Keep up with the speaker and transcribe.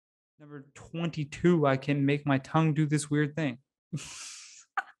Number 22, I can make my tongue do this weird thing.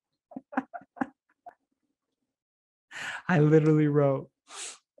 I literally wrote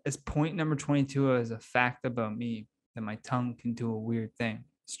as point number 22 as a fact about me that my tongue can do a weird thing.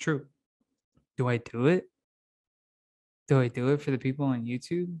 It's true. Do I do it? Do I do it for the people on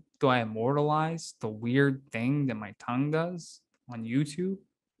YouTube? Do I immortalize the weird thing that my tongue does on YouTube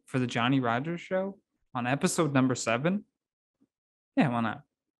for the Johnny Rogers show on episode number 7? Yeah, why not?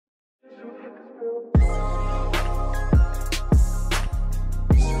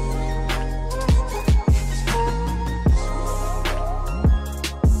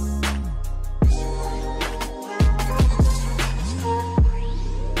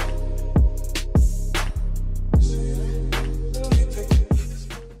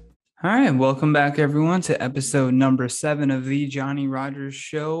 All right, welcome back, everyone, to episode number 7 of the Johnny Rogers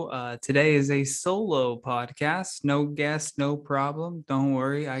Show. Today is a solo podcast. No guest, no problem. Don't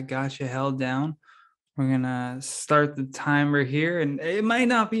worry, I got you held down. We're going to start the timer here, and it might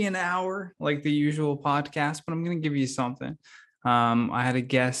not be an hour like the usual podcast, but I'm going to give you something. I had a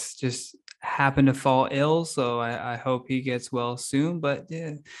guest just happen to fall ill, so I hope he gets well soon, but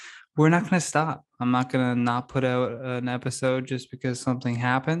yeah, we're not going to stop. I'm not going to not put out an episode just because something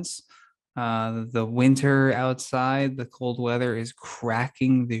happens. The winter outside, the cold weather is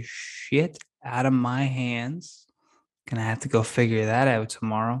cracking the shit out of my hands. Gonna have to go figure that out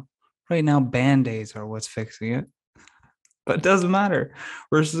tomorrow. Right now, band-aids are what's fixing it. But it doesn't matter.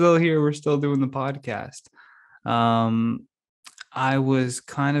 We're still here. We're still doing the podcast. I was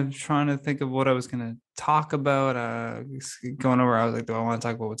kind of trying to think of what I was going to talk about. Going over, I was like, do I want to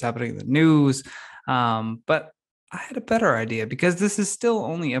talk about what's happening in the news? But I had a better idea because this is still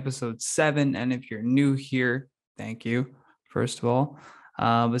only episode 7. And if you're new here, thank you, first of all.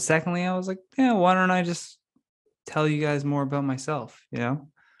 But secondly, I was like, yeah, why don't I just tell you guys more about myself,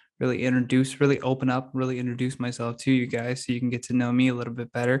 really open up, really introduce myself to you guys so you can get to know me a little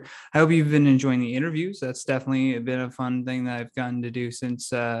bit better. I hope you've been enjoying the interviews. That's definitely been a fun thing that I've gotten to do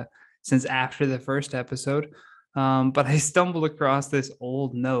since after the first episode. But I stumbled across this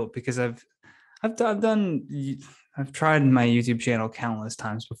old note because I've tried my YouTube channel countless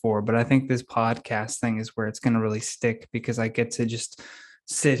times before, but I think this podcast thing is where it's going to really stick because I get to just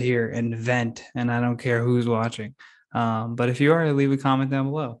sit here and vent and I don't care who's watching. But if you are, leave a comment down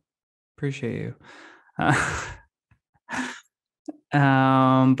below. Appreciate you.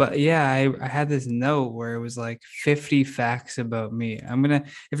 But yeah, I had this note where it was like 50 facts about me.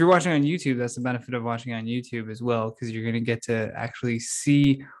 If you're watching on YouTube, that's the benefit of watching on YouTube as well, because you're gonna get to actually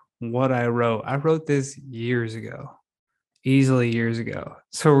see what I wrote. I wrote this years ago, easily years ago.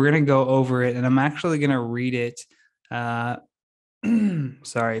 So we're gonna go over it, and I'm actually gonna read it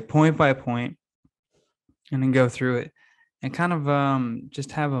sorry, point by point, and then go through it and kind of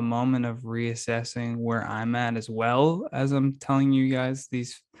just have a moment of reassessing where I'm at, as well as I'm telling you guys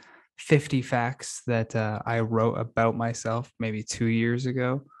these 50 facts that I wrote about myself maybe 2 years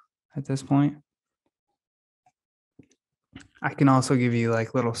ago at this point. I can also give you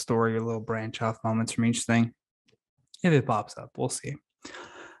like little story or little branch off moments from each thing if it pops up. We'll see.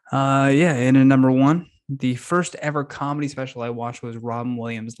 Yeah, and in number 1, the first ever comedy special I watched was Robin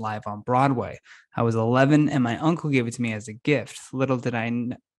Williams live on Broadway. I was 11 and my uncle gave it to me as a gift. Little did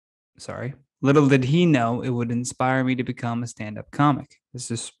he know it would inspire me to become a stand-up comic.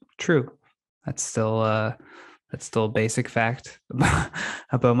 This is true. That's still a basic fact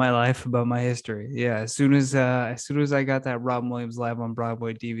about my life, about my history. Yeah, as soon as I got that Robin Williams live on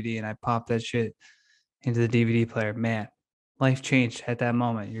Broadway DVD and I popped that shit into the DVD player, man, life changed at that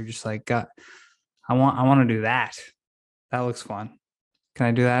moment. You're just like, God, I want to do that. That looks fun. Can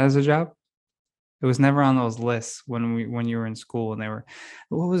I do that as a job? It was never on those lists when you were in school, and there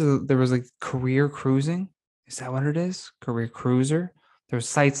was like career cruising. Is that what it is? Career cruiser? There's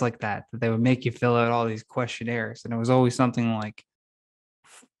sites like that they would make you fill out all these questionnaires, and it was always something like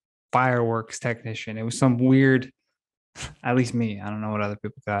fireworks technician. It was some weird, at least me. I don't know what other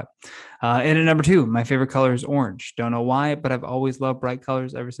people got. And at number 2, my favorite color is orange. Don't know why, but I've always loved bright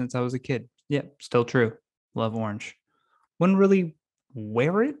colors ever since I was a kid. Yep, still true. Love orange. Wouldn't really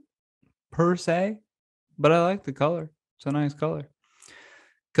wear it per se, but I like the color. It's a nice color.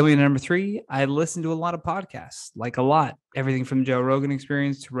 Coming in at number 3, I listen to a lot of podcasts, like a lot. Everything from Joe Rogan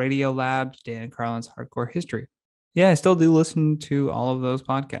Experience to Radio Lab to Dan Carlin's Hardcore History. Yeah, I still do listen to all of those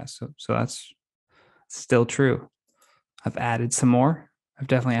podcasts. So that's still true. I've added some more. I've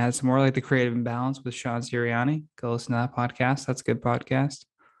definitely added some more, like The Creative Imbalance with Sean Sirianni. Go listen to that podcast. That's a good podcast.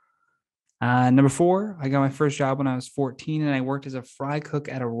 Number four, I got my first job when I was 14 and I worked as a fry cook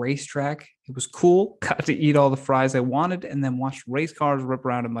at a racetrack. It was cool. Got to eat all the fries I wanted and then watch race cars rip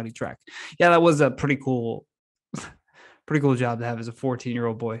around a muddy track. Yeah, that was a pretty cool job to have as a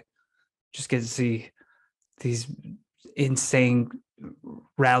 14-year-old boy. Just get to see these insane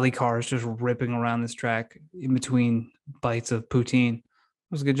rally cars just ripping around this track in between bites of poutine. It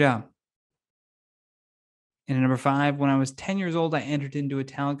was a good job. And number five, when I was 10 years old, I entered into a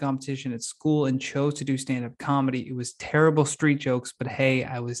talent competition at school and chose to do stand up comedy. It was terrible street jokes, but hey,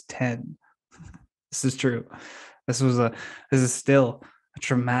 I was 10. This is true. This was a, this is still a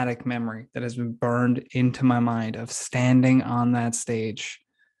traumatic memory that has been burned into my mind of standing on that stage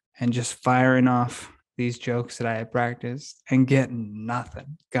and just firing off these jokes that I had practiced and getting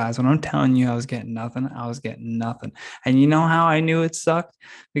nothing. Guys, when I'm telling you I was getting nothing, I was getting nothing. And you know how I knew it sucked?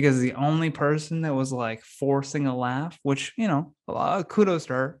 Because the only person that was like forcing a laugh, which, kudos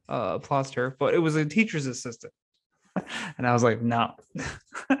to her, applause to her, but it was a teacher's assistant. And I was like, no,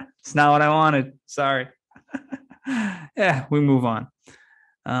 it's not what I wanted. Sorry. Yeah, we move on.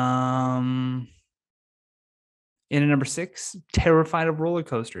 In number six, terrified of roller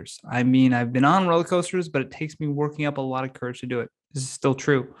coasters. I mean, I've been on roller coasters, but it takes me working up a lot of courage to do it. This is still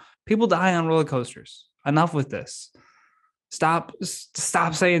true. People die on roller coasters. Enough with this. Stop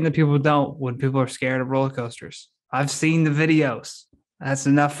saying that people don't when people are scared of roller coasters. I've seen the videos. That's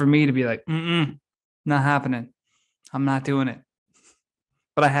enough for me to be like, not happening. I'm not doing it.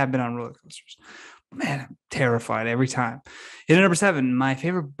 But I have been on roller coasters. Man, I'm terrified every time. In number seven, my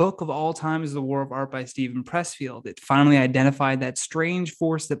favorite book of all time is The War of Art by Stephen Pressfield. It finally identified that strange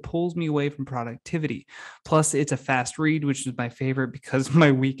force that pulls me away from productivity. Plus, it's a fast read, which is my favorite because of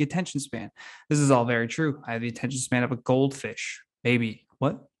my weak attention span. This is all very true. I have the attention span of a goldfish. Maybe.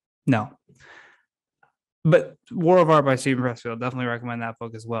 What? No. But War of Art by Stephen Pressfield, definitely recommend that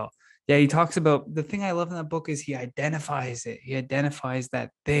book as well. Yeah, he talks about the thing I love in that book is he identifies it. He identifies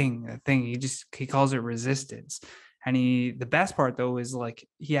that thing. He calls it resistance. And the best part though is like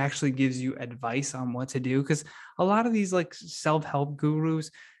he actually gives you advice on what to do because a lot of these like self-help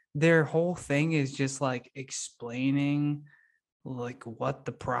gurus, their whole thing is just like explaining like what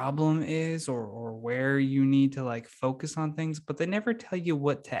the problem is or where you need to like focus on things, but they never tell you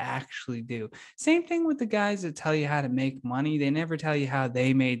what to actually do. Same thing with the guys that tell you how to make money. They never tell you how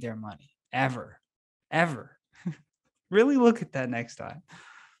they made their money ever. Really look at that next time.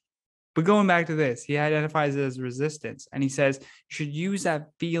 But going back to this, he identifies it as resistance and he says you should use that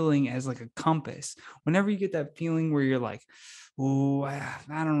feeling as like a compass. Whenever you get that feeling where you're like, oh, I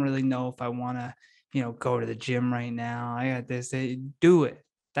don't really know if I want to, go to the gym right now. I got this, do it.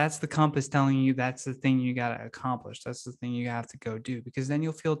 That's the compass telling you that's the thing you got to accomplish. That's the thing you have to go do because then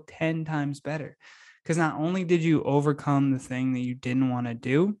you'll feel 10 times better. Because not only did you overcome the thing that you didn't want to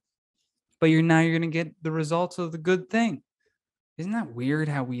do, but you're going to get the results of the good thing. Isn't that weird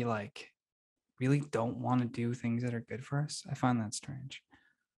how we like really don't want to do things that are good for us? I find that strange.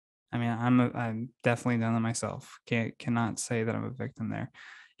 I mean, I'm definitely done that myself. Cannot say that I'm a victim there.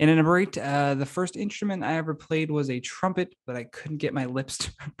 In a number eight, the first instrument I ever played was a trumpet, but I couldn't get my lips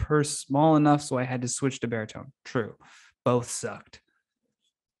to purse small enough, so I had to switch to baritone. True, both sucked.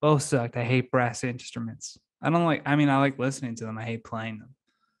 Both sucked. I hate brass instruments. I don't like. I mean, I like listening to them. I hate playing them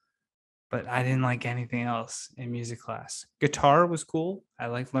but I didn't like anything else in music class. Guitar was cool. I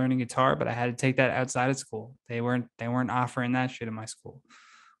liked learning guitar, but I had to take that outside of school. They weren't offering that shit in my school.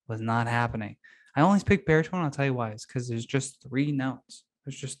 It was not happening. I only picked baritone. I'll tell you why. It's because there's just three notes.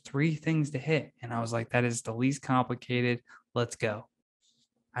 There's just three things to hit, and I was like, that is the least complicated. Let's go.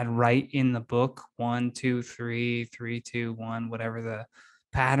 I'd write in the book 1, 2, 3, 3, 2, 1, whatever the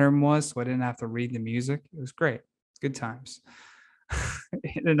pattern was, so I didn't have to read the music. It was great. Good times.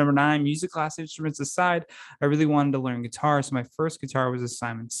 And number nine, music class instruments aside, I really wanted to learn guitar. So my first guitar was a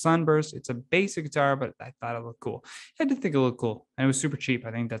Simon Sunburst. It's a basic guitar, but I thought it looked cool. I did think it looked cool. And it was super cheap.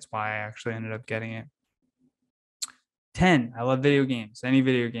 I think that's why I actually ended up getting it. 10, I love video games, any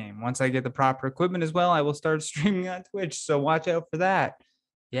video game. Once I get the proper equipment as well, I will start streaming on Twitch. So watch out for that.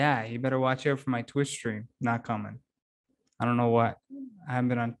 Yeah, you better watch out for my Twitch stream. Not coming. I don't know what. I haven't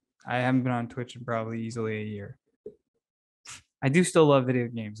been on Twitch in probably easily a year. I do still love video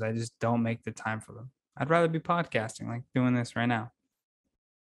games. I just don't make the time for them. I'd rather be podcasting, like doing this right now.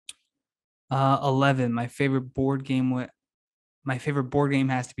 11. My favorite board game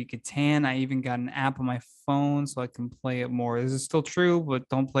has to be Catan. I even got an app on my phone so I can play it more. This is still true, but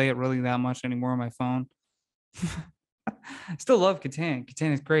don't play it really that much anymore on my phone. Still love Catan.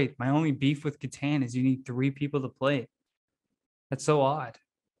 Catan is great. My only beef with Catan is you need 3 people to play it. That's so odd.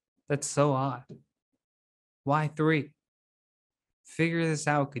 That's so odd. Why 3? Figure this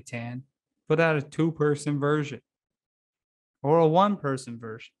out, Catan. Put out a 2-person version or a 1-person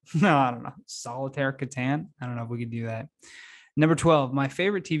version. No, I don't know. Solitaire Catan. I don't know if we could do that. Number 12, my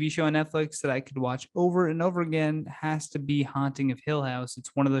favorite TV show on Netflix that I could watch over and over again has to be Haunting of Hill House.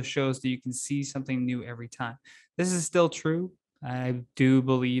 It's one of those shows that you can see something new every time. This is still true. I do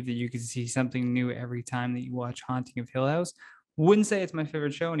believe that you can see something new every time that you watch Haunting of Hill House. Wouldn't say it's my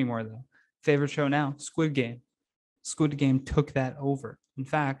favorite show anymore, though. Favorite show now, Squid Game. Squid Game took that over. In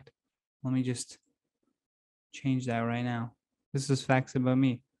fact, let me just change that right now. This is facts about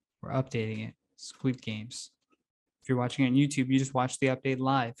me. We're updating it. Squid Games. If you're watching on YouTube, you just watch the update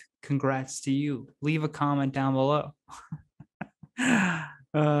live. Congrats to you. Leave a comment down below.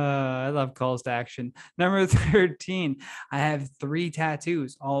 I love calls to action. Number 13, I have 3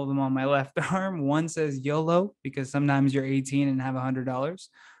 tattoos, all of them on my left arm. One says YOLO because sometimes you're 18 and have $100.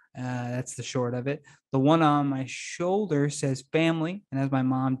 That's the short of it. The one on my shoulder says family and has my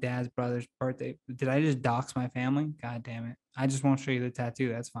mom, dad's brother's birthday. Did I just dox my family? God damn it. I just won't show you the tattoo.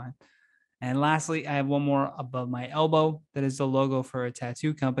 That's fine. And lastly, I have one more above my elbow that is the logo for a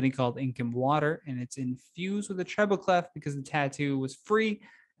tattoo company called Ink and Water. And it's infused with a treble clef because the tattoo was free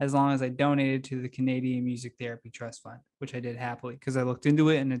as long as I donated to the Canadian Music Therapy Trust Fund, which I did happily because I looked into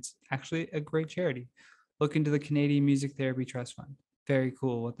it and it's actually a great charity. Look into the Canadian Music Therapy Trust Fund. Very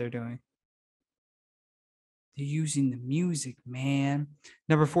cool what they're doing. They're using the music, man.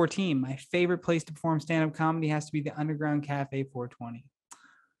 Number 14, my favorite place to perform stand-up comedy has to be the Underground Cafe 420.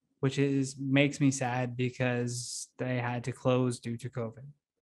 Which makes me sad because they had to close due to COVID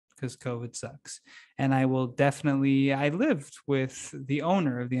because COVID sucks. And I lived with the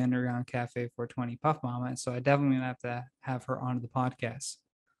owner of the Underground Cafe 420, Puff Mama. So I definitely have to have her on the podcast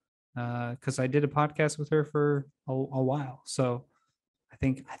because I did a podcast with her for a while. So I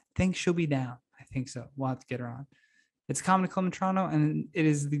think she'll be down. I think so. We'll have to get her on. It's Comedy Club in Toronto, and it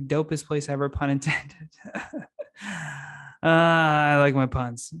is the dopest place ever, pun intended. I like my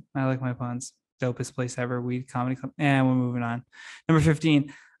puns. Dopest place ever, Weed Comedy Club. And we're moving on. Number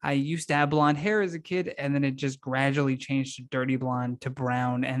 15. I used to have blonde hair as a kid, and then it just gradually changed to dirty blonde to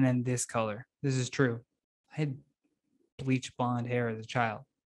brown, and then this color. This is true. I had bleached blonde hair as a child.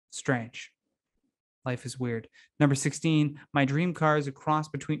 Strange. Life is weird. Number 16. My dream car is a cross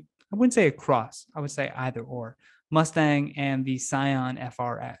between, I wouldn't say a cross. I would say either or. Mustang and the Scion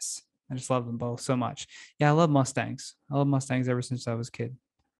FRS. I just love them both so much. Yeah, I love Mustangs. I love Mustangs ever since I was a kid.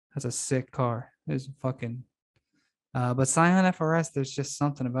 That's a sick car. It's fucking. But Scion FRS, there's just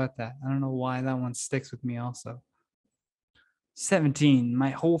something about that. I don't know why that one sticks with me also. 17.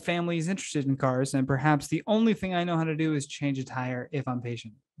 My whole family is interested in cars, and perhaps the only thing I know how to do is change a tire if I'm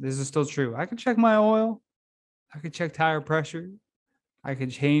patient. This is still true. I could check my oil. I could check tire pressure. I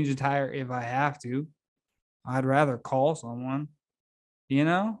could change a tire if I have to. I'd rather call someone, you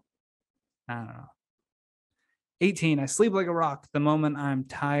know? I don't know. 18, I sleep like a rock. The moment I'm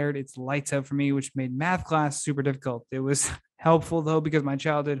tired, it's lights out for me, which made math class super difficult. It was helpful though, because my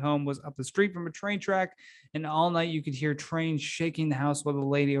childhood home was up the street from a train track, and all night you could hear trains shaking the house while the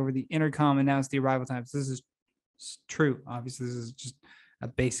lady over the intercom announced the arrival times. This is true. Obviously, this is just a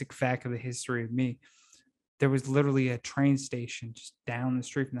basic fact of the history of me. There was literally a train station just down the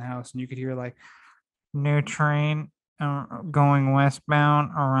street from the house, and you could hear like, new train going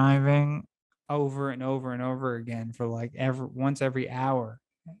westbound arriving over and over and over again for like once every hour.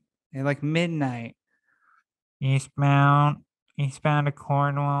 And like midnight, eastbound to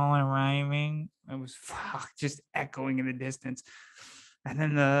Cornwall arriving. It was just echoing in the distance. And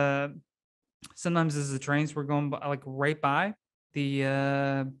then sometimes as the trains were going by, like right by,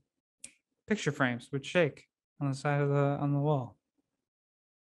 the picture frames would shake on the side of on the wall.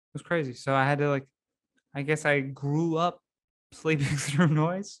 It was crazy. So I had to I guess I grew up sleeping through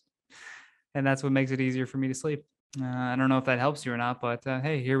noise, and that's what makes it easier for me to sleep. I don't know if that helps you or not, but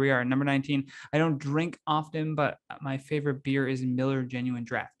hey, here we are. Number 19. I don't drink often, but my favorite beer is Miller Genuine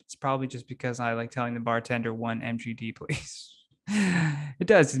Draft. It's probably just because I like telling the bartender 1 MGD, please. It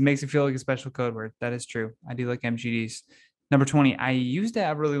does. It makes it feel like a special code word. That is true. I do like MGDs. Number 20, I used to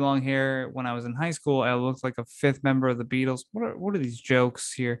have really long hair when I was in high school. I looked like a 5th member of the Beatles. What are these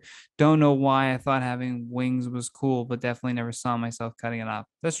jokes here? Don't know why I thought having wings was cool, but definitely never saw myself cutting it off.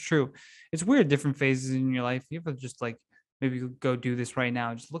 That's true. It's weird, different phases in your life. You have to just maybe go do this right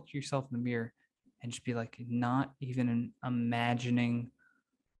now. Just look at yourself in the mirror and just be like, not even imagining.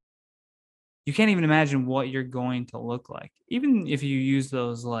 You can't even imagine what you're going to look like. Even if you use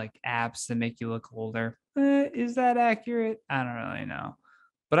those apps that make you look older. Is that accurate? I don't really know.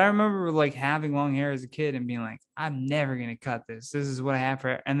 But I remember having long hair as a kid and being like, I'm never going to cut this. This is what I have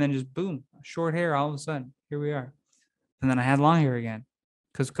for, and then boom, short hair all of a sudden. Here we are. And then I had long hair again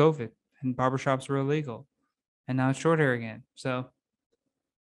because COVID. and barbershops were illegal. And now it's short hair again. So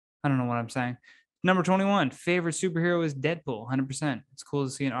I don't know what I'm saying. Number 21, favorite superhero is Deadpool, 100%. It's cool to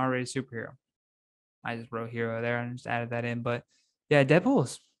see an R-rated superhero. I just wrote hero there and just added that in. But yeah, Deadpool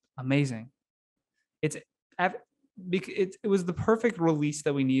is amazing. It's it was the perfect release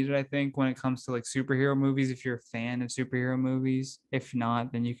that we needed, I think, when it comes to like superhero movies. If you're a fan of superhero movies, if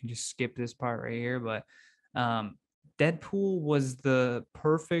not, then you can just skip this part right here. But um, Deadpool was the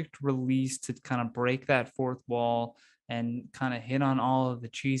perfect release to kind of break that fourth wall and kind of hit on all of the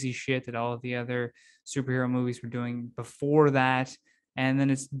cheesy shit that all of the other superhero movies were doing before that. And then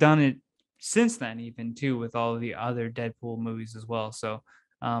it's done it since then, even too, with all of the other Deadpool movies as well. So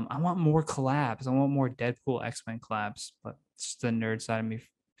I want more collabs. I want more Deadpool X-Men collabs, but it's just the nerd side of me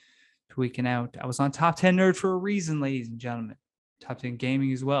tweaking out. I was on top 10 nerd for a reason, ladies and gentlemen. Top 10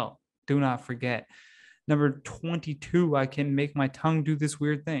 gaming as well. Do not forget. Number 22, I can make my tongue do this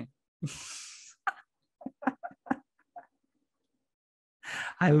weird thing.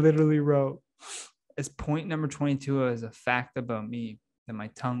 I literally wrote as point number 22 as a fact about me that my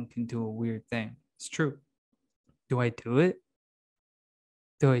tongue can do a weird thing. It's true. Do I do it?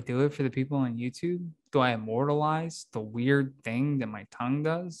 Do I do it for the people on YouTube? Do I immortalize the weird thing that my tongue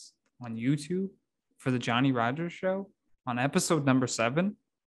does on YouTube for the Johnny Rogers show on episode number 7?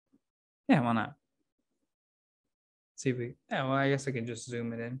 Yeah, why not? See if we, yeah, well, I guess I can just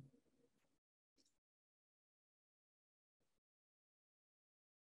zoom it in.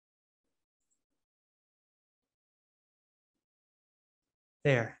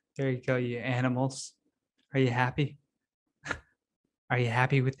 There you go, you animals. Are you happy? Are you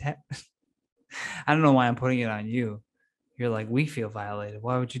happy with that? I don't know why I'm putting it on you. You're like, we feel violated.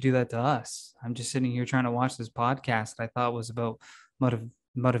 Why would you do that to us? I'm just sitting here trying to watch this podcast that I thought was about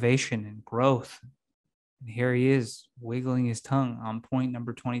motivation and growth. And here he is wiggling his tongue on point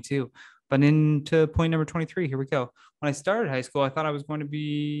number 22. But into point number 23, here we go. When I started high school, I thought I was going to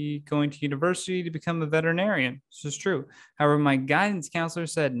be going to university to become a veterinarian. This is true. However, my guidance counselor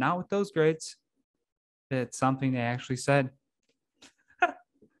said, not with those grades. It's something they actually said.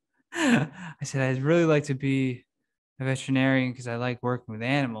 I said, I'd really like to be a veterinarian because I like working with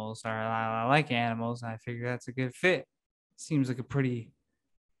animals, or I like animals, and I figure that's a good fit. Seems like a pretty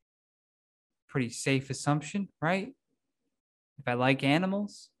safe assumption, right? If I like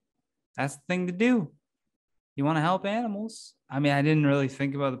animals, that's the thing to do. You want to help animals. I mean, I didn't really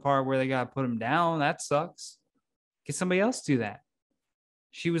think about the part where they got to put them down. That sucks. Get somebody else do that.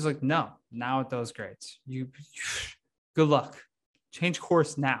 She was like, no, now with those grades. You good luck. Change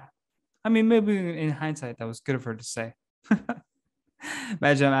course now. I mean, maybe in hindsight, that was good of her to say.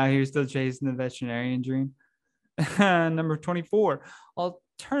 Imagine I'm out here still chasing the veterinarian dream. Number 24.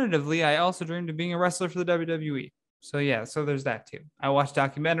 Alternatively, I also dreamed of being a wrestler for the WWE. So yeah, so there's that too. I watched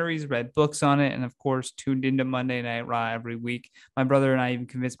documentaries, read books on it, and of course tuned into Monday Night Raw every week. My brother and I even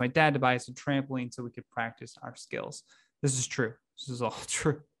convinced my dad to buy us a trampoline so we could practice our skills. This is true. This is all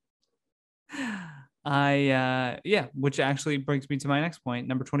true. Yeah, which actually brings me to my next point.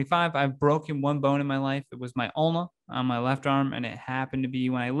 Number 25, I've broken one bone in my life. It was my ulna on my left arm, and it happened to be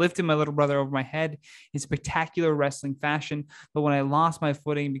when I lifted my little brother over my head in spectacular wrestling fashion. But when I lost my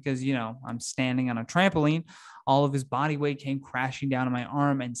footing because, I'm standing on a trampoline, all of his body weight came crashing down on my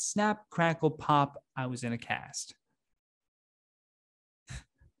arm, and snap, crackle, pop, I was in a cast.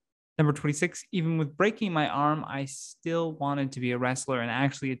 Number 26, even with breaking my arm, I still wanted to be a wrestler and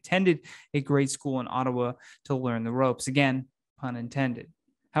actually attended a great school in Ottawa to learn the ropes. Again, pun intended.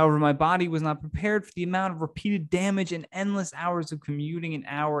 However, my body was not prepared for the amount of repeated damage and endless hours of commuting an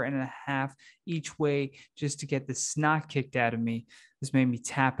hour and a half each way just to get the snot kicked out of me. This made me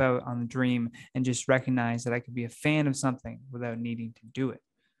tap out on the dream and just recognize that I could be a fan of something without needing to do it.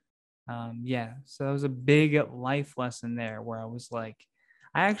 Yeah, so that was a big life lesson there where I was like,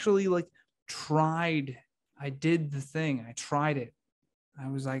 I actually tried. I did the thing. I tried it. I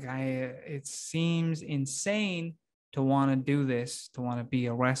was like, it seems insane to want to do this, to want to be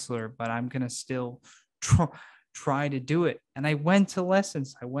a wrestler, but I'm going to still try to do it. And I went to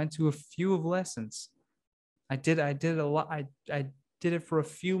lessons. I went to a few of lessons. I did a lot. I did it for a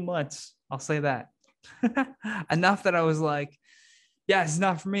few months. I'll say that. Enough that I was like, yeah, it's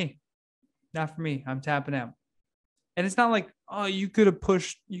not for me. Not for me. I'm tapping out. And it's not like, oh, you could have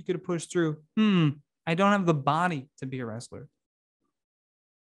pushed through. I don't have the body to be a wrestler.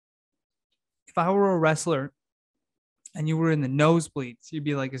 If I were a wrestler and you were in the nosebleeds, you'd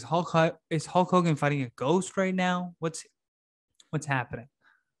be like, is Hulk Hogan fighting a ghost right now? What's happening?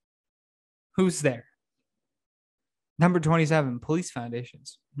 Who's there? Number 27, police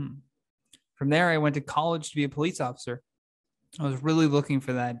foundations. From there, I went to college to be a police officer. I was really looking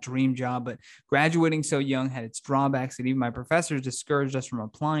for that dream job, but graduating so young had its drawbacks, and even my professors discouraged us from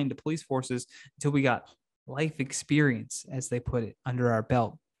applying to police forces until we got life experience, as they put it, under our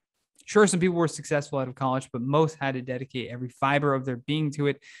belt. Sure, some people were successful out of college, but most had to dedicate every fiber of their being to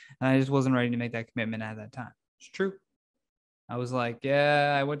it. And I just wasn't ready to make that commitment at that time. It's true. I was like,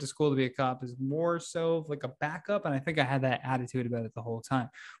 yeah, I went to school to be a cop is more so like a backup. And I think I had that attitude about it the whole time,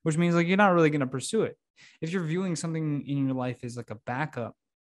 which means like you're not really going to pursue it. If you're viewing something in your life as like a backup,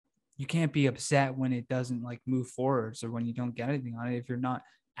 you can't be upset when it doesn't like move forwards or when you don't get anything on it. If you're not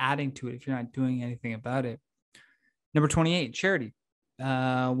adding to it, if you're not doing anything about it. Number 28, charity.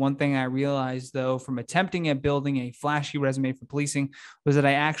 One thing I realized, though, from attempting at building a flashy resume for policing was that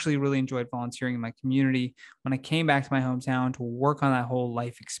I actually really enjoyed volunteering in my community. When I came back to my hometown to work on that whole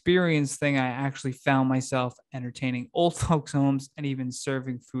life experience thing, I actually found myself entertaining old folks' homes and even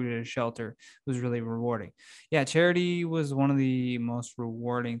serving food at a shelter. It was really rewarding. Yeah, charity was one of the most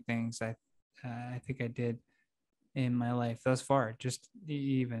rewarding things I think I did in my life thus far. Just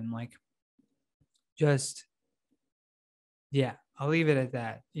even like just yeah, I'll leave it at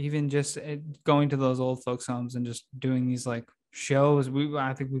that. Even just going to those old folks' homes and just doing these like shows.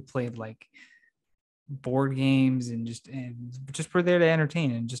 I think we played like board games and just we're there to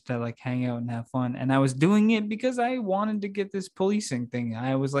entertain and just to like hang out and have fun. And I was doing it because I wanted to get this policing thing.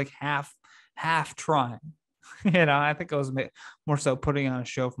 I was like half trying. I think I was more so putting on a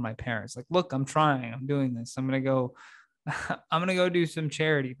show for my parents. Like, look, I'm trying. I'm doing this. I'm gonna go. I'm gonna go do some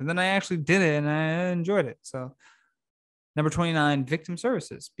charity. But then I actually did it and I enjoyed it. So Number 29, victim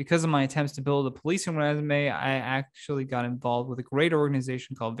services. Because of my attempts to build a policing resume, I actually got involved with a great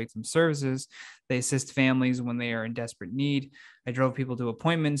organization called Victim Services. They assist families when they are in desperate need. I drove people to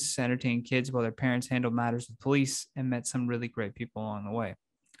appointments, entertained kids while their parents handled matters with police, and met some really great people along the way.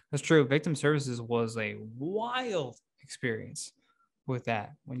 That's true. Victim Services was a wild experience with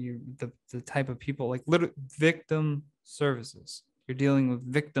that. When you the type of people like literally victim services, you're dealing with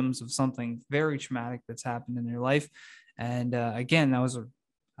victims of something very traumatic that's happened in their life. And again, that was a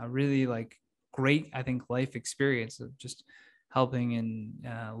really like great, I think, life experience of just helping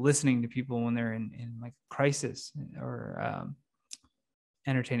and listening to people when they're in like crisis or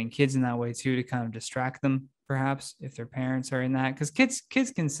entertaining kids in that way too, to kind of distract them perhaps if their parents are in that, because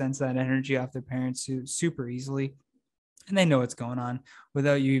kids can sense that energy off their parents super easily, and they know what's going on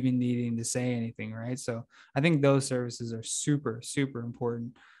without you even needing to say anything, right? So I think those services are super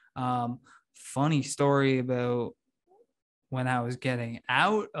important. Funny story about when I was getting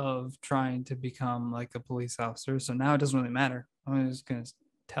out of trying to become like a police officer. So now it doesn't really matter. I'm just going to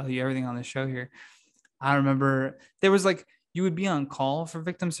tell you everything on the show here. I remember there was like, you would be on call for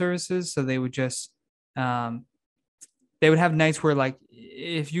victim services. So they would just, they would have nights where like,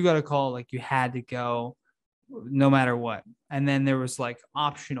 if you got a call, like you had to go no matter what. And then there was like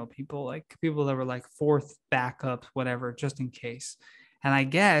optional people, like people that were like fourth backups, whatever, just in case. And I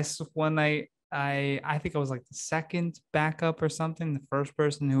guess when I think I was like the second backup or something. The first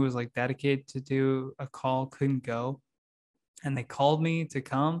person who was like dedicated to do a call couldn't go. And they called me to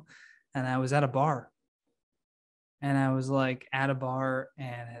come. And I was at a bar. And I was like at a bar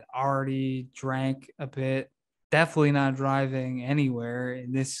and had already drank a bit, definitely not driving anywhere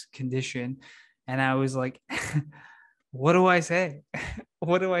in this condition. And I was like, what do I say?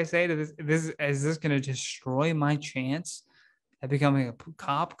 What do I say to this? Is this going to destroy my chance at becoming a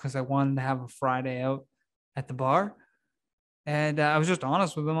cop because I wanted to have a Friday out at the bar? And I was just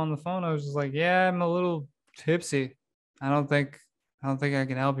honest with them on the phone. I was just like, yeah, I'm a little tipsy. I don't think I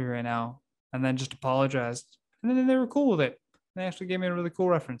can help you right now. And then just apologized. And then they were cool with it. They actually gave me a really cool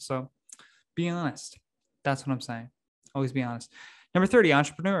reference. So be honest. That's what I'm saying. Always be honest. Number 30,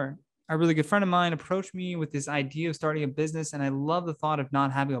 entrepreneur. A really good friend of mine approached me with this idea of starting a business, and I love the thought of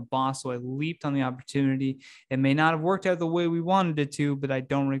not having a boss, so I leaped on the opportunity. It may not have worked out the way we wanted it to, but I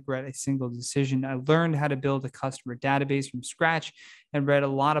don't regret a single decision. I learned how to build a customer database from scratch and read a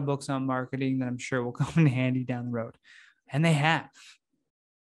lot of books on marketing that I'm sure will come in handy down the road. And they have.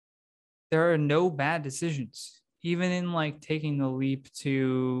 There are no bad decisions, even in like taking the leap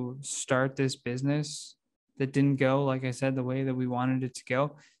to start this business that didn't go, like I said, the way that we wanted it to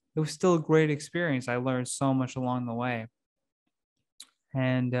go. It was still a great experience. I learned so much along the way.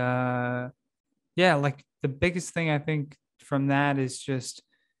 And yeah, like the biggest thing I think from that is just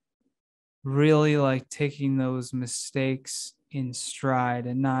really like taking those mistakes in stride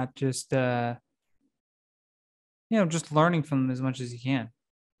and not just just learning from them as much as you can,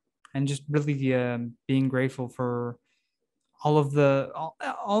 and just really being grateful for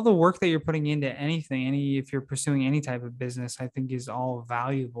all the work that you're putting into anything, if you're pursuing any type of business, I think is all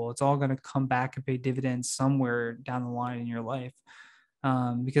valuable. It's all going to come back and pay dividends somewhere down the line in your life.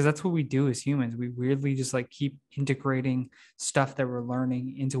 Because that's what we do as humans. We weirdly just like keep integrating stuff that we're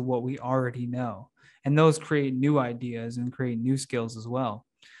learning into what we already know. And those create new ideas and create new skills as well.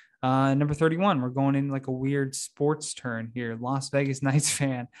 Number 31, we're going in like a weird sports turn here. Las Vegas Knights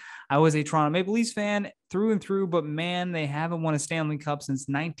fan. I was a Toronto Maple Leafs fan through and through, but man, they haven't won a Stanley Cup since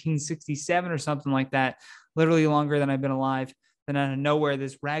 1967 or something like that. Literally longer than I've been alive. Then out of nowhere,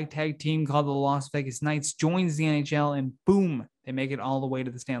 this ragtag team called the Las Vegas Knights joins the NHL, and boom, they make it all the way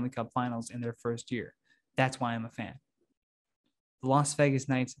to the Stanley Cup Finals in their first year. That's why I'm a fan. The Las Vegas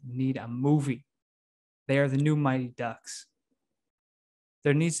Knights need a movie. They are the new Mighty Ducks.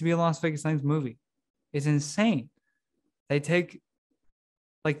 There needs to be a Las Vegas Knights movie. It's insane. They take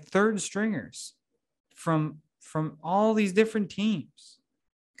like third stringers from all these different teams,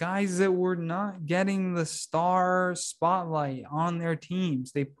 guys that were not getting the star spotlight on their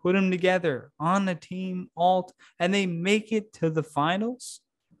teams. They put them together on the team and they make it to the finals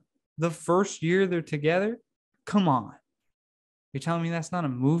the first year they're together. Come on. You're telling me that's not a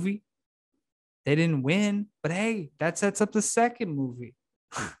movie? They didn't win, but hey, that sets up the second movie.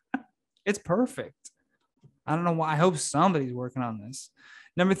 It's perfect. I don't know why. I hope somebody's working on this.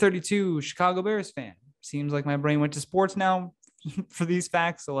 Number 32, Chicago Bears fan. Seems like my brain went to sports now for these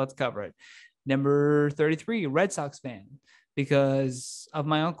facts, so let's cover it. Number 33, Red Sox fan, because of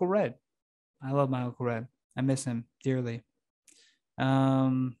my Uncle Red. I love my Uncle Red. I miss him dearly.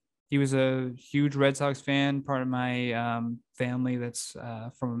 He was a huge Red Sox fan, part of my family that's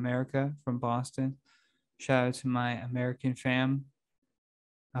from America, from Boston. Shout out to my American fam.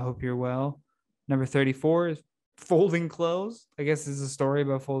 I hope you're well. Number 34 is folding clothes. I guess this is a story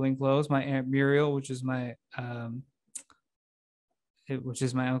about folding clothes. My Aunt Muriel, which is my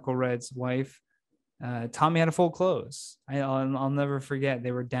Uncle Red's wife, taught me how to fold clothes. I'll never forget.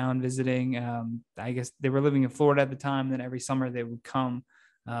 They were down visiting. I guess they were living in Florida at the time. Then every summer they would come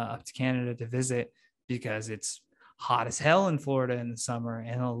up to Canada to visit because it's hot as hell in Florida in the summer,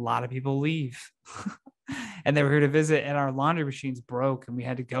 and a lot of people leave. And they were here to visit, and our laundry machines broke, and we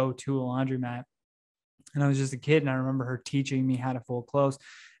had to go to a laundromat. And I was just a kid, and I remember her teaching me how to fold clothes,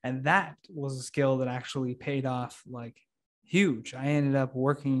 and that was a skill that actually paid off like huge. I ended up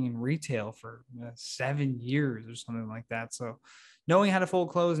working in retail for 7 years or something like that. So knowing how to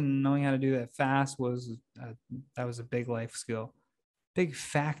fold clothes and knowing how to do that fast was a big life skill. Big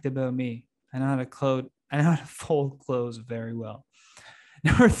fact about me. I know how to fold clothes very well.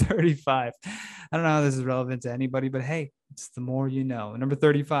 Number 35. I don't know how this is relevant to anybody, but hey, it's the more you know. Number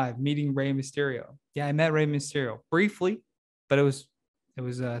 35, meeting Rey Mysterio. Yeah, I met Rey Mysterio briefly, but it was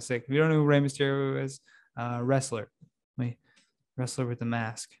sick. If you don't know who Rey Mysterio is, wrestler. Wrestler with the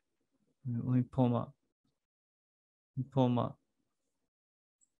mask. Let me pull him up.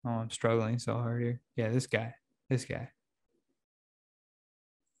 Oh, I'm struggling so hard here. Yeah, this guy.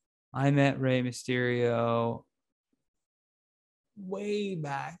 I met Rey Mysterio way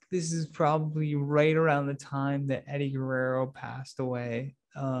back. This is probably right around the time that Eddie Guerrero passed away.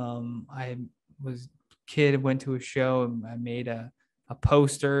 I was a kid, went to a show, and I made a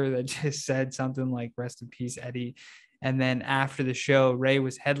poster that just said something like "Rest in peace, Eddie." And then after the show, Ray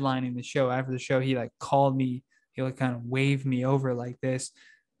was headlining the show. After the show, he like called me. He like kind of waved me over like this,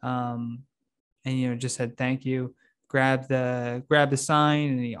 and just said thank you. Grabbed the sign,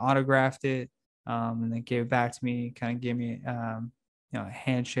 and he autographed it. And then gave it back to me, kind of gave me, a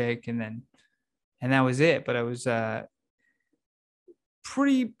handshake, and that was it. But it was a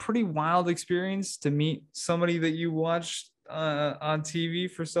pretty wild experience to meet somebody that you watched on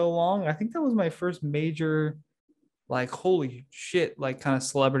TV for so long. I think that was my first major, like, holy shit, like kind of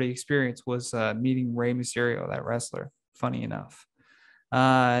celebrity experience was meeting Rey Mysterio, that wrestler. Funny enough.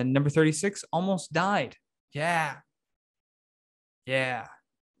 Number 36, almost died. Yeah.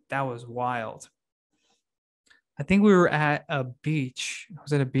 That was wild. I think we were at a beach. I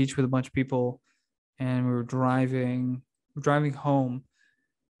was at a beach with a bunch of people, and we were driving home.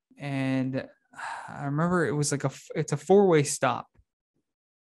 And I remember it was like it's a four-way stop.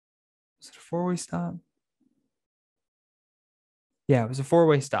 Was it a four-way stop? Yeah, it was a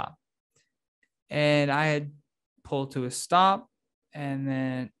four-way stop. And I had pulled to a stop, and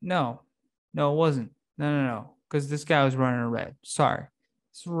then no, it wasn't. No. Because this guy was running a red. Sorry.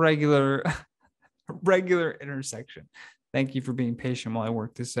 It's regular intersection. Thank you for being patient while I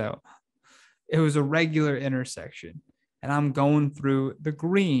work this out. It was a regular intersection, and I'm going through the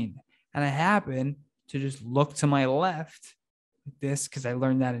green, and I happen to just look to my left like this, because I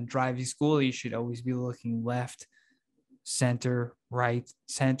learned that in driving school. You should always be looking left center, right,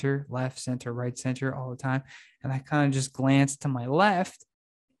 center, left, center, right, center all the time. And I kind of just glanced to my left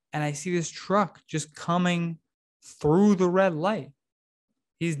and I see this truck just coming through the red light.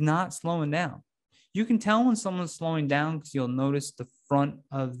 He's not slowing down. You can tell when someone's slowing down because you'll notice the front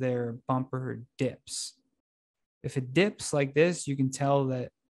of their bumper dips. If it dips like this, you can tell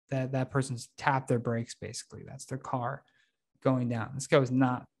that person's tapped their brakes, basically. That's their car going down. This guy was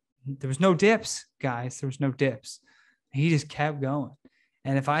not, there was no dips, guys. There was no dips. He just kept going.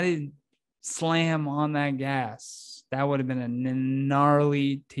 And if I didn't slam on that gas, that would have been a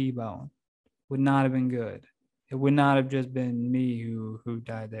gnarly T-bone. Would not have been good. It would not have just been me who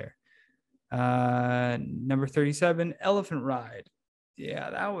died there. Number 37, elephant ride.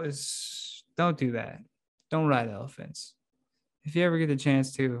 Yeah, that was, don't do that. Don't ride elephants. If you ever get the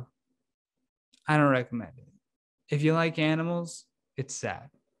chance to, I don't recommend it. If you like animals, it's sad.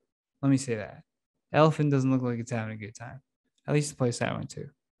 Let me say that. Elephant doesn't look like it's having a good time. At least the place I went to.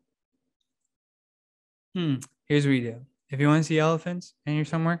 Here's what you do. If you want to see elephants and you're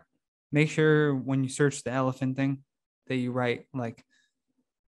somewhere, make sure when you search the elephant thing that you write like,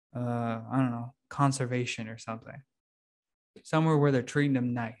 I don't know, conservation or something. Somewhere where they're treating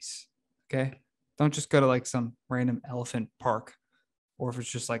them nice. Okay? Don't just go to like some random elephant park, or if it's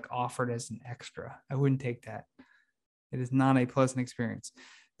just like offered as an extra. I wouldn't take that. It is not a pleasant experience.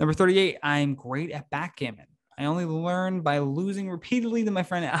 Number 38, I'm great at backgammon. I only learned by losing repeatedly to my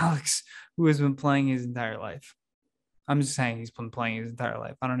friend Alex, who has been playing his entire life. I'm just saying he's been playing his entire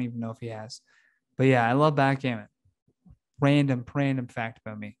life. I don't even know if he has. But yeah, I love backgammon. Random fact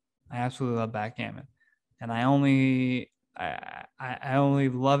about me. I absolutely love backgammon. And I only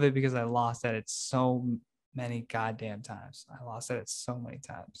love it because I lost at it so many goddamn times. I lost at it so many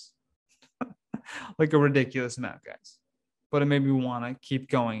times. Like a ridiculous amount, guys. But it made me want to keep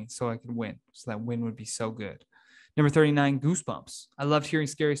going so I could win. So that win would be so good. Number 39, Goosebumps. I loved hearing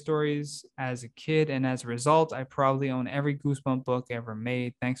scary stories as a kid, and as a result, I probably own every Goosebump book ever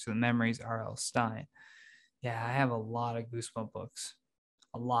made, thanks to the memories, R.L. Stine. Yeah, I have a lot of Goosebump books.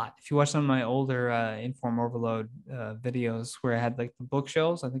 A lot. If you watch some of my older Inform Overload videos where I had like the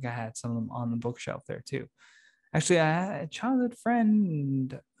bookshelves, I think I had some of them on the bookshelf there too. Actually, I had a childhood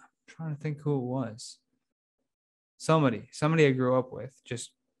friend. I'm trying to think who it was. Somebody I grew up with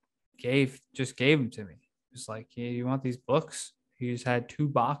just gave them to me. Just like, hey, you want these books? He just had 2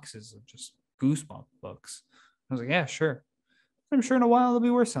 boxes of just Goosebump books. I was like, yeah, sure. I'm sure in a while they'll be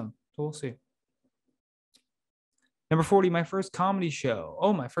worth some. So we'll see. Number 40, my first comedy show.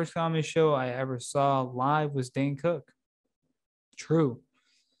 Oh, my first comedy show I ever saw live was Dane Cook. True.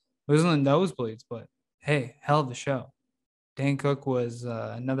 It was in the nosebleeds, but hey, hell of a show. Dane Cook was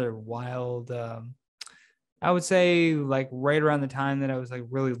another wild, I would say like right around the time that I was like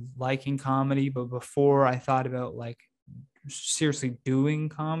really liking comedy, but before I thought about like seriously doing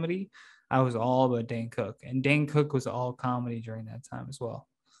comedy, I was all about Dane Cook. And Dane Cook was all comedy during that time as well.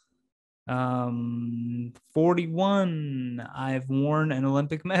 41, I've worn an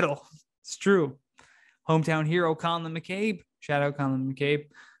Olympic medal. It's true. Hometown hero Colin McCabe. Shout out Colin McCabe.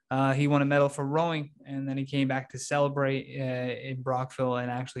 He won a medal for rowing, and then he came back to celebrate in Brockville, and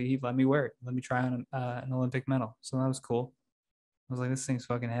actually he let me wear it. Let me try on an Olympic medal. So that was cool. I was like, this thing's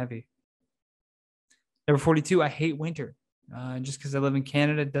fucking heavy. Number 42, I hate winter. Just because I live in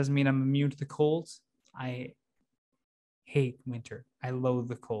Canada doesn't mean I'm immune to the colds. I hate winter. I loathe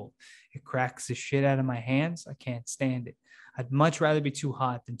the cold. It cracks the shit out of my hands. I can't stand it. I'd much rather be too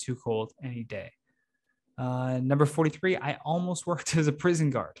hot than too cold any day. Number 43, I almost worked as a prison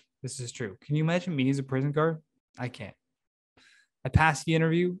guard. This is true. Can you imagine me as a prison guard? I can't. I passed the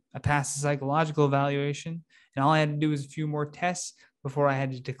interview. I passed the psychological evaluation. And all I had to do was a few more tests before I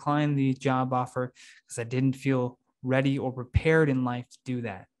had to decline the job offer because I didn't feel ready or prepared in life to do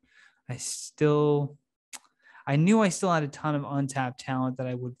that. I knew I still had a ton of untapped talent that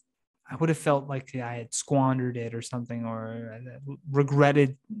I would have felt like I had squandered it or something, or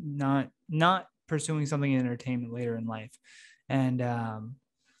regretted not pursuing something in entertainment later in life. And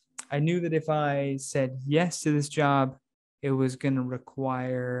I knew that if I said yes to this job, it was going to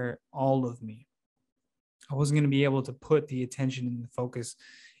require all of me. I wasn't going to be able to put the attention and the focus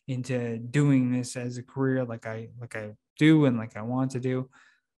into doing this as a career like I do and like I want to do.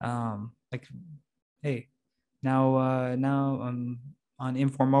 Hey, now I'm on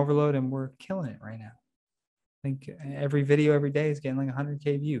Inform Overload and we're killing it right now. I think every video every day is getting like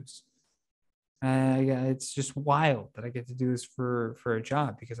 100K views. It's just wild that I get to do this for a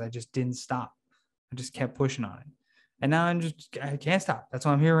job because I just didn't stop. I just kept pushing on it. And now I can't stop. That's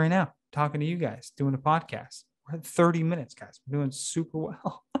why I'm here right now, talking to you guys, doing a podcast. We're at 30 minutes, guys. We're doing super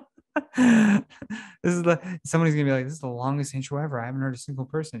well. This is somebody's gonna be like, this is the longest intro ever. I haven't heard a single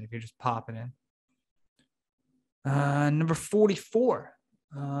person if you're just popping in. Number 44.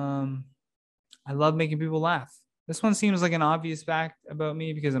 I love making people laugh. This one seems like an obvious fact about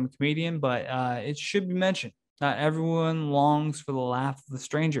me because I'm a comedian, but it should be mentioned. Not everyone longs for the laugh of the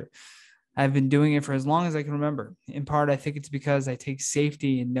stranger. I've been doing it for as long as I can remember. In part, I think it's because I take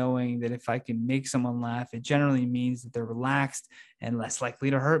safety in knowing that if I can make someone laugh, it generally means that they're relaxed and less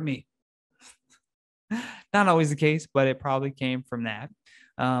likely to hurt me. Not always the case, but it probably came from that.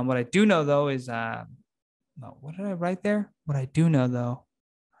 What I do know, though, is no, what did I write there? What I do know, though,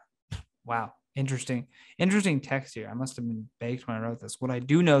 wow, interesting text here. I must have been baked when I wrote this. What I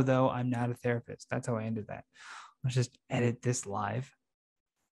do know, though, I'm not a therapist. That's how I ended that. Let's just edit this live.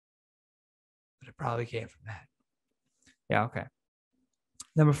 But it probably came from that. Yeah, okay.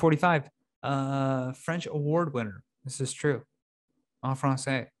 Number 45, French award winner. This is true. En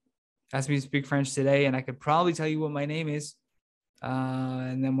français. Asked me to speak French today, and I could probably tell you what my name is.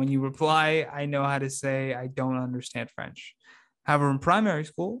 And then when you reply, I know how to say I don't understand French. However, in primary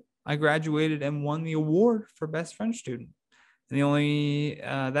school, I graduated and won the award for best French student. And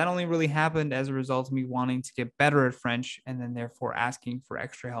that only really happened as a result of me wanting to get better at French and then therefore asking for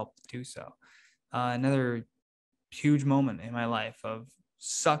extra help to do so. Another huge moment in my life of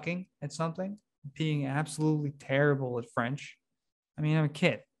sucking at something, being absolutely terrible at French. I mean, I'm a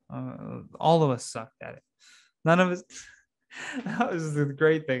kid. All of us sucked at it. None of us. That was the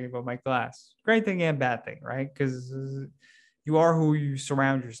great thing about my class. Great thing and bad thing, right? Because you are who you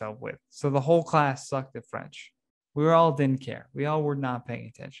surround yourself with. So the whole class sucked at French. We all didn't care. We all were not paying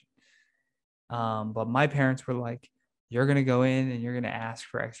attention. But my parents were like, you're going to go in and you're going to ask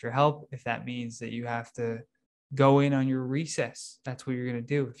for extra help. If that means that you have to go in on your recess, that's what you're going to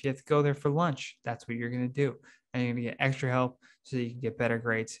do. If you have to go there for lunch, that's what you're going to do. And you're going to get extra help so you can get better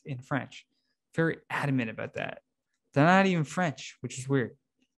grades in French. Very adamant about that. They're not even French, which is weird.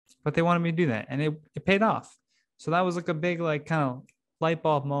 But they wanted me to do that. And it paid off. So that was like a big, like, kind of light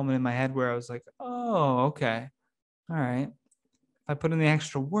bulb moment in my head where I was like, oh, okay. All right. If I put in the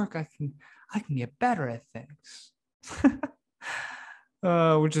extra work, I can get better at things.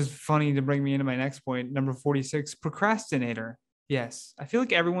 Which is funny to bring me into my next point. Number 46, procrastinator. Yes. I feel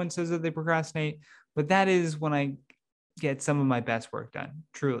like everyone says that they procrastinate, but that is when I get some of my best work done,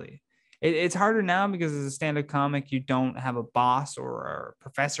 truly. It's harder now because as a stand-up comic, you don't have a boss or a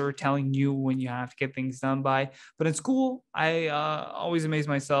professor telling you when you have to get things done by. But in school, I always amaze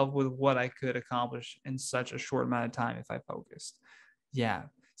myself with what I could accomplish in such a short amount of time if I focused. Yeah,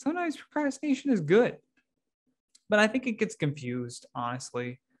 sometimes procrastination is good, but I think it gets confused,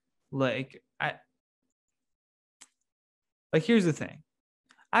 honestly. Like here's the thing.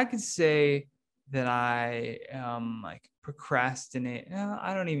 I could say that I like procrastinate.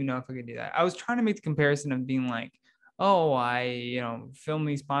 I don't even know if I could do that. I was trying to make the comparison of being like, oh, I film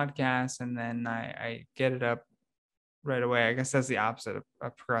these podcasts and then I get it up right away. I guess that's the opposite of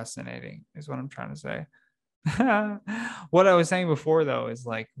procrastinating, is what I'm trying to say. What I was saying before, though, is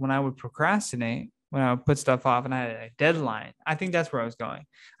like when I would procrastinate, when I would put stuff off and I had a deadline, I think that's where I was going.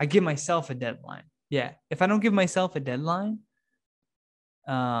 I give myself a deadline. Yeah. If I don't give myself a deadline,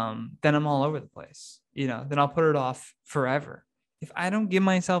 then I'm all over the place. Then I'll put it off forever. If I don't give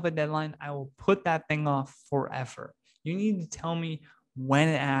myself a deadline, I will put that thing off forever. You need to tell me when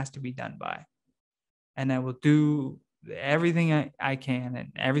it has to be done by, and I will do everything I can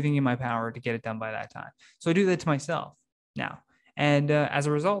and everything in my power to get it done by that time. So I do that to myself now. And as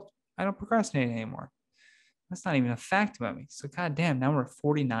a result, I don't procrastinate anymore. That's not even a fact about me. So goddamn, now we're at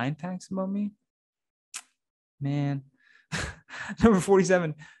 49 facts about me. Man. Number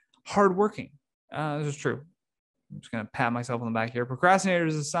 47, hardworking. This is true. I'm just going to pat myself on the back here.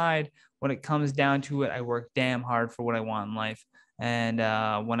 Procrastinators aside, when it comes down to it, I work damn hard for what I want in life. And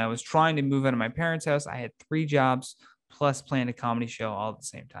when I was trying to move out of my parents' house, I had 3 jobs plus playing a comedy show all at the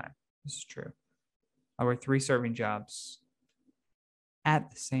same time. This is true. I worked 3 serving jobs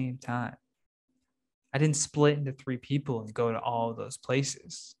at the same time. I didn't split into 3 people and go to all of those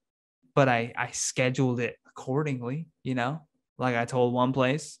places, but I scheduled it accordingly, Like I told one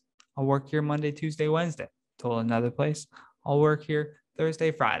place, I'll work here Monday, Tuesday, Wednesday. Told another place, I'll work here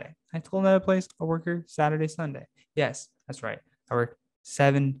Thursday, Friday. I told another place, I'll work here Saturday, Sunday. Yes, that's right. I work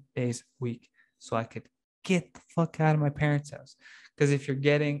 7 days a week so I could get the fuck out of my parents' house. Because if you're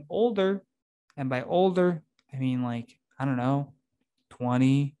getting older, and by older, I mean like, I don't know,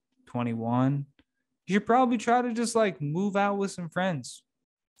 20, 21, you should probably try to just like move out with some friends.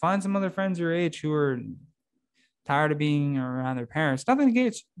 Find some other friends your age who are tired of being around their parents. Nothing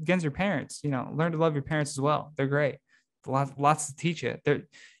against your parents, learn to love your parents as well. They're great. lots to teach you.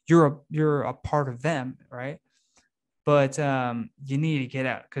 You're a part of them, right? But you need to get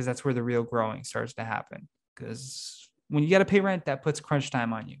out because that's where the real growing starts to happen. Because when you got to pay rent, that puts crunch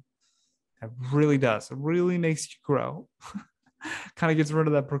time on you. It really does. It really makes you grow. Kind of gets rid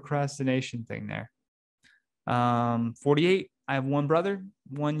of that procrastination thing there. 48. I have one brother,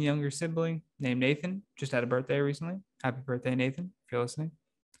 one younger sibling named Nathan. Just had a birthday recently. Happy birthday, Nathan, if you're listening.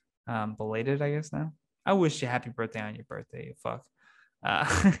 Belated, I guess now. I wish you happy birthday on your birthday, you fuck.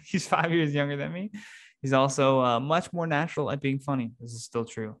 He's 5 years younger than me. He's also much more natural at being funny. This is still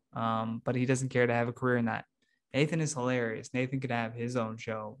true. But he doesn't care to have a career in that. Nathan is hilarious. Nathan could have his own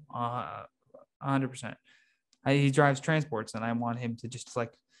show, 100%. He drives transports, and I want him to just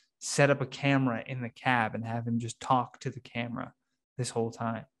like set up a camera in the cab and have him just talk to the camera this whole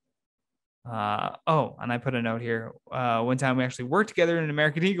time. And I put a note here. One time we actually worked together in an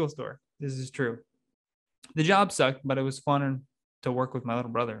American Eagle store. This is true. The job sucked, but it was fun to work with my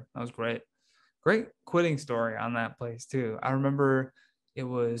little brother. That was great. Great quitting story on that place too. I remember it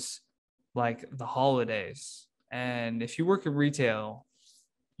was like the holidays. And if you work in retail,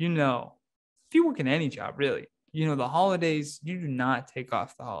 if you work in any job, really, the holidays, you do not take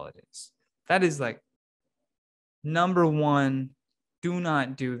off the holidays. That is like number one. Do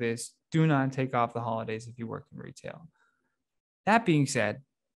not do this. Do not take off the holidays if you work in retail. That being said,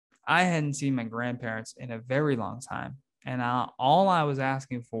 I hadn't seen my grandparents in a very long time. And all I was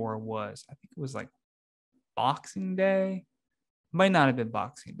asking for was, I think it was like Boxing Day. Might not have been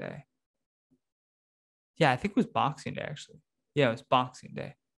Boxing Day. Yeah, I think it was Boxing Day, actually. Yeah, it was Boxing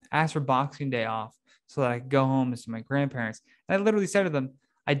Day. I asked for Boxing Day off so that I could go home and see my grandparents. And I literally said to them,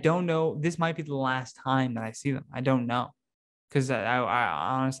 I don't know. This might be the last time that I see them. I don't know. Because I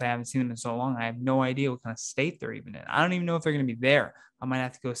honestly haven't seen them in so long. I have no idea what kind of state they're even in. I don't even know if they're going to be there. I might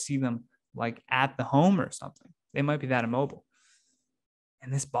have to go see them like at the home or something. They might be that immobile.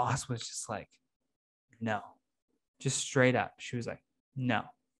 And this boss was just like, no, just straight up. She was like, no.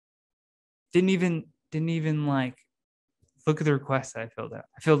 Didn't even like look at the request that I filled out.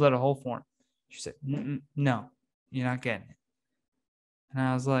 I filled out a whole form. She said, no, you're not getting it. And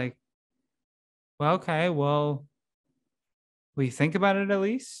I was like, well, okay, well, will you think about it at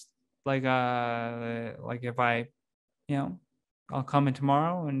least? Like if I, I'll come in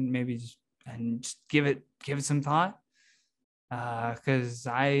tomorrow and maybe just give it some thought. Because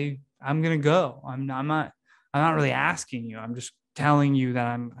I'm gonna go. I'm not really asking you. I'm just telling you that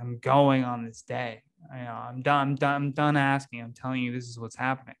I'm going on this day. I'm done asking. I'm telling you this is what's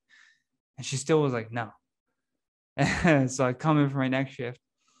happening. And she still was like, no. So I come in for my next shift.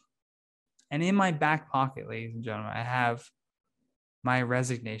 And in my back pocket, ladies and gentlemen, I have my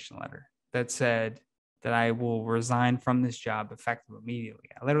resignation letter that said that I will resign from this job effective immediately.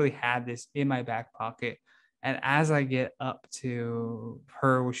 I literally had this in my back pocket. And as I get up to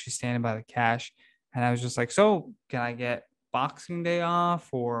her, where she's standing by the cash, and I was just like, so can I get Boxing Day off,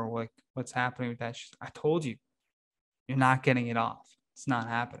 or like what's happening with that? I told you, you're not getting it off. It's not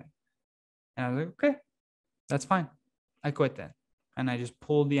happening. And I was like, okay, that's fine. I quit then. And I just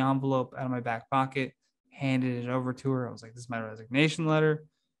pulled the envelope out of my back pocket, handed it over to her. I was like, this is my resignation letter.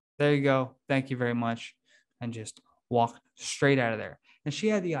 There you go. Thank you very much. And just walked straight out of there. And she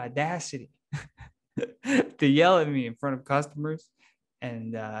had the audacity to yell at me in front of customers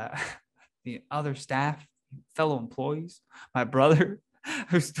and the other staff, fellow employees, my brother,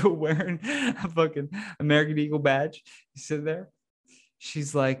 who's still wearing a fucking American Eagle badge. He's sitting there.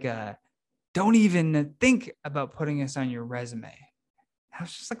 She's like, don't even think about putting us on your resume. I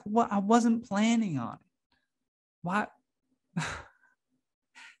was just like, what? I wasn't planning on it. What?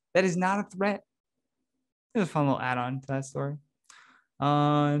 That is not a threat. It was a fun little add-on to that story.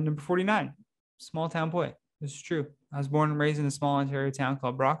 Number 49, small town boy. This is true. I was born and raised in a small Ontario town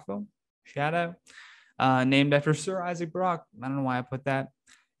called Brockville. Shout out. Named after Sir Isaac Brock. I don't know why I put that.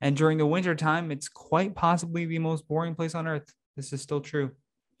 And during the winter time, it's quite possibly the most boring place on earth. This is still true.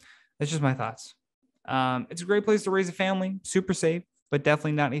 That's just my thoughts. It's a great place to raise a family, super safe, but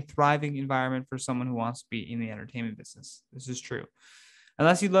definitely not a thriving environment for someone who wants to be in the entertainment business. This is true.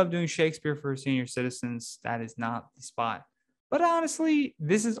 Unless you love doing Shakespeare for senior citizens, that is not the spot. But honestly,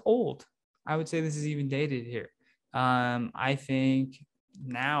 this is old. I would say this is even dated here. I think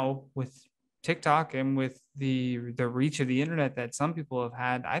now with TikTok and with the reach of the internet that some people have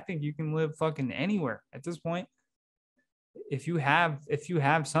had, I think you can live fucking anywhere at this point. If you have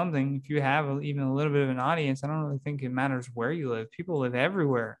something, if you have even a little bit of an audience, I don't really think it matters where you live. People live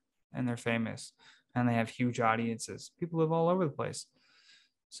everywhere and they're famous and they have huge audiences. People live all over the place.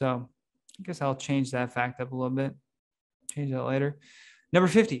 So I guess I'll change that fact up a little bit. Change that later. Number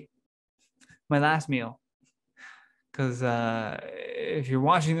 50, my last meal. because if you're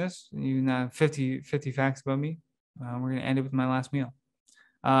watching this, you know 50 facts about me. We're gonna end it with my last meal.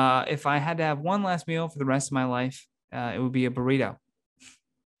 If I had to have one last meal for the rest of my life, it would be a burrito.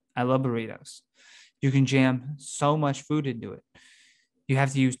 I love burritos. You can jam so much food into it. You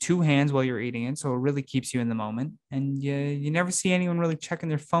have to use two hands while you're eating it, so it really keeps you in the moment. And you never see anyone really checking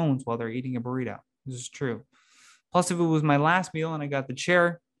their phones while they're eating a burrito. This is true. Plus, if it was my last meal and I got the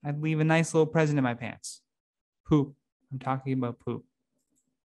chair, I'd leave a nice little present in my pants. Poop. I'm talking about poop.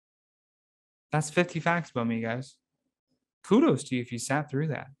 That's 50 facts about me, guys. Kudos to you if you sat through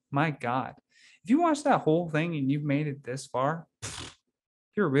that. My God. If you watched that whole thing and you've made it this far,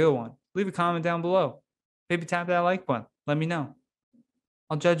 you're a real one. Leave a comment down below. Maybe tap that like button. Let me know.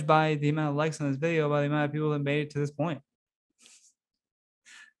 I'll judge by the amount of likes on this video by the amount of people that made it to this point.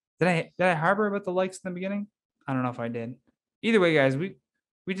 Did I harbor about the likes in the beginning? I don't know if I did. Either way, guys, we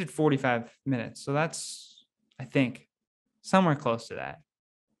did 45 minutes. So that's, I think, somewhere close to that.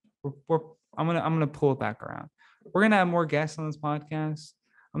 I'm gonna pull it back around. We're gonna have more guests on this podcast.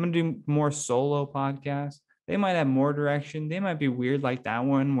 I'm gonna do more solo podcasts. They might have more direction. They might be weird like that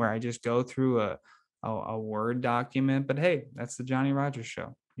one where I just go through a Word document. But hey, that's the Johnny Rogers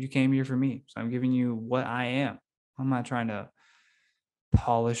show. You came here for me, so I'm giving you what I am. I'm not trying to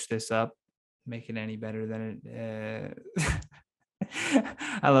polish this up, make it any better than it.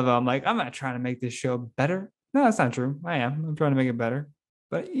 I love how I'm like, I'm not trying to make this show better. No, that's not true. I am. I'm trying to make it better.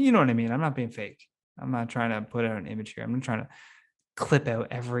 But you know what I mean? I'm not being fake. I'm not trying to put out an image here. I'm not trying to clip out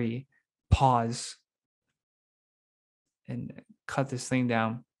every pause and cut this thing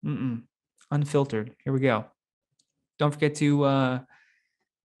down. Unfiltered. Here we go. Don't forget to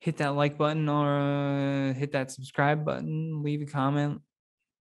hit that like button or hit that subscribe button. Leave a comment.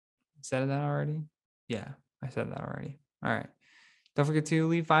 Said that already? Yeah, I said that already. All right. Don't forget to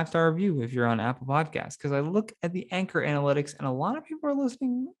leave 5-star review if you're on Apple Podcasts, because I look at the Anchor analytics and a lot of people are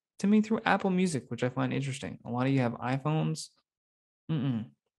listening to me through Apple Music, which I find interesting. A lot of you have iPhones.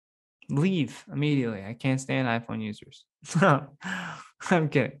 Leave immediately. I can't stand iPhone users. I'm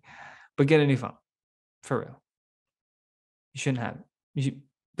kidding. But get a new phone. For real. You shouldn't have it.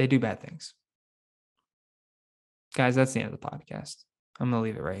 They do bad things. Guys, that's the end of the podcast. I'm going to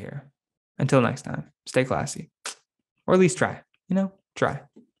leave it right here. Until next time, stay classy. Or at least try. Try.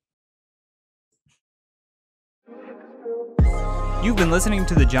 You've been listening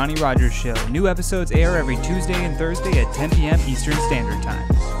to The Johnny Rogers Show. New episodes air every Tuesday and Thursday at 10 p.m. Eastern Standard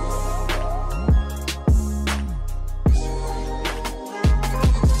Time.